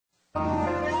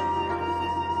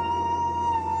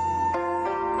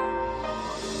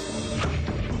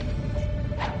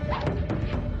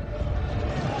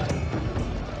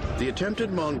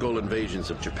attempted Mongol invasions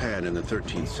of Japan in the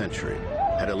 13th century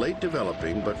had a late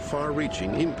developing but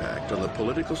far-reaching impact on the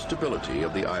political stability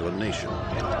of the island nation.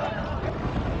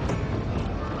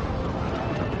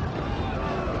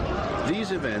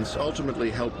 These events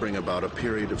ultimately helped bring about a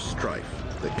period of strife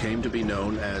that came to be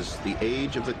known as the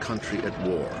Age of the Country at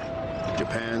War,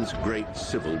 Japan's Great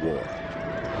Civil War.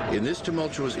 In this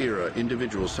tumultuous era,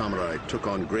 individual samurai took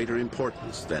on greater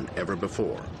importance than ever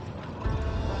before.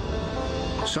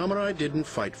 Samurai didn't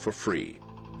fight for free.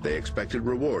 They expected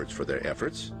rewards for their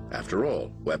efforts. After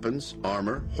all, weapons,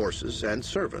 armor, horses, and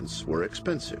servants were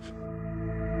expensive.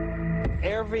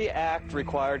 Every act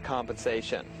required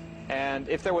compensation. And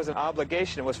if there was an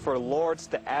obligation, it was for lords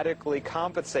to adequately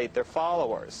compensate their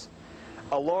followers.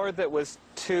 A lord that was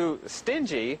too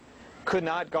stingy could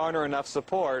not garner enough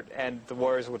support, and the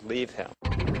warriors would leave him.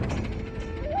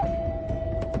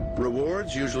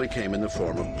 Rewards usually came in the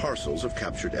form of parcels of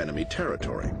captured enemy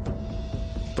territory.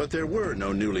 But there were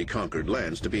no newly conquered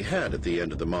lands to be had at the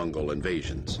end of the Mongol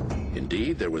invasions.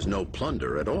 Indeed, there was no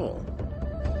plunder at all.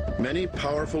 Many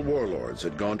powerful warlords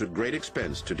had gone to great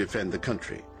expense to defend the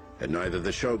country, and neither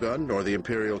the shogun nor the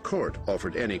imperial court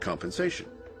offered any compensation.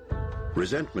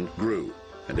 Resentment grew,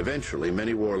 and eventually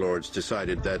many warlords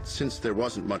decided that since there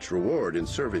wasn't much reward in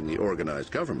serving the organized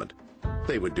government,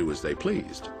 they would do as they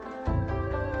pleased.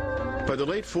 By the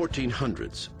late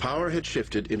 1400s, power had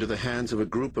shifted into the hands of a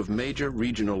group of major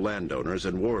regional landowners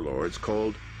and warlords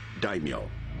called daimyo.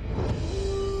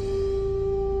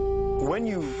 When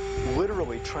you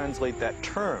literally translate that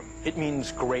term, it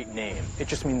means great name. It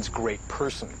just means great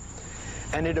person.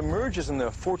 And it emerges in the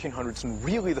 1400s and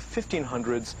really the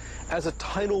 1500s as a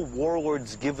title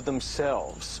warlords give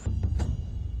themselves.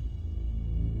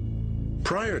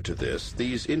 Prior to this,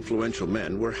 these influential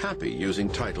men were happy using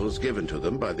titles given to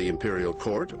them by the imperial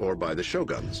court or by the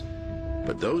shoguns.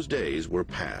 But those days were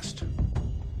past.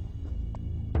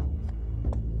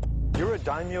 You're a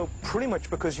daimyo pretty much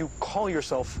because you call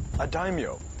yourself a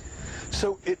daimyo.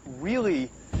 So it really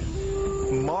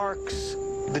marks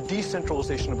the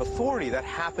decentralization of authority that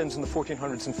happens in the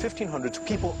 1400s and 1500s.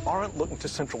 People aren't looking to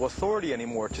central authority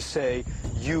anymore to say,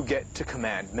 you get to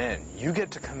command men. You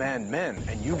get to command men,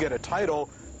 and you get a title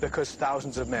because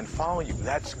thousands of men follow you.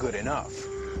 That's good enough.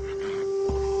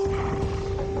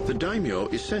 The daimyo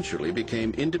essentially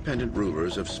became independent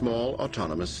rulers of small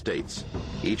autonomous states,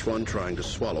 each one trying to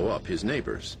swallow up his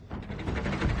neighbors.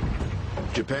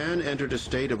 Japan entered a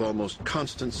state of almost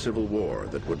constant civil war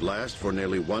that would last for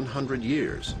nearly 100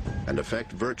 years and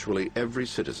affect virtually every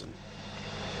citizen.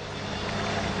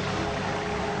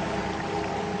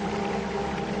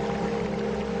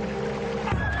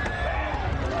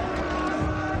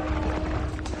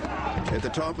 At the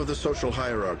top of the social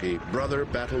hierarchy, brother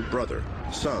battled brother.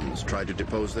 Sons tried to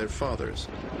depose their fathers.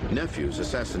 Nephews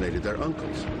assassinated their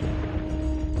uncles.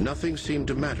 Nothing seemed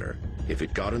to matter if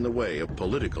it got in the way of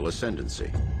political ascendancy.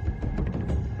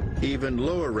 Even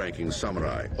lower-ranking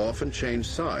samurai often changed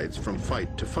sides from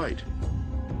fight to fight.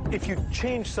 If you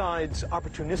change sides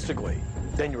opportunistically,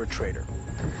 then you're a traitor.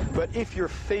 But if you're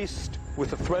faced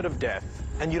with the threat of death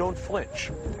and you don't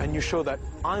flinch, and you show that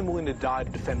I'm willing to die to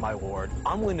defend my lord,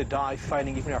 I'm willing to die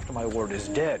fighting even after my lord is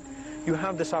dead, you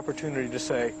have this opportunity to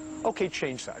say, okay,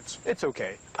 change sides. It's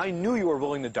okay. I knew you were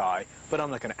willing to die, but I'm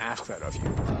not going to ask that of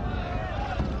you.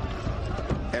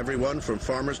 Everyone from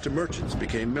farmers to merchants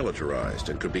became militarized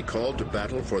and could be called to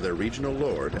battle for their regional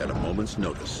lord at a moment's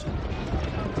notice.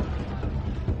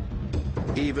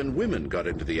 Even women got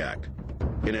into the act.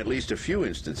 In at least a few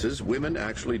instances, women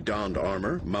actually donned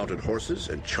armor, mounted horses,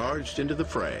 and charged into the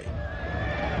fray.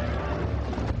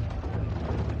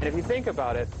 And if you think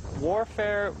about it,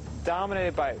 warfare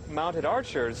dominated by mounted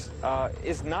archers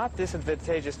is not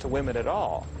disadvantageous to women at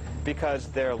all, because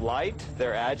they're light,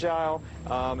 they're agile,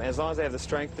 as long as they have the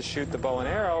strength to shoot the bow and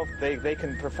arrow, they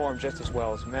can perform just as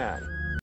well as men.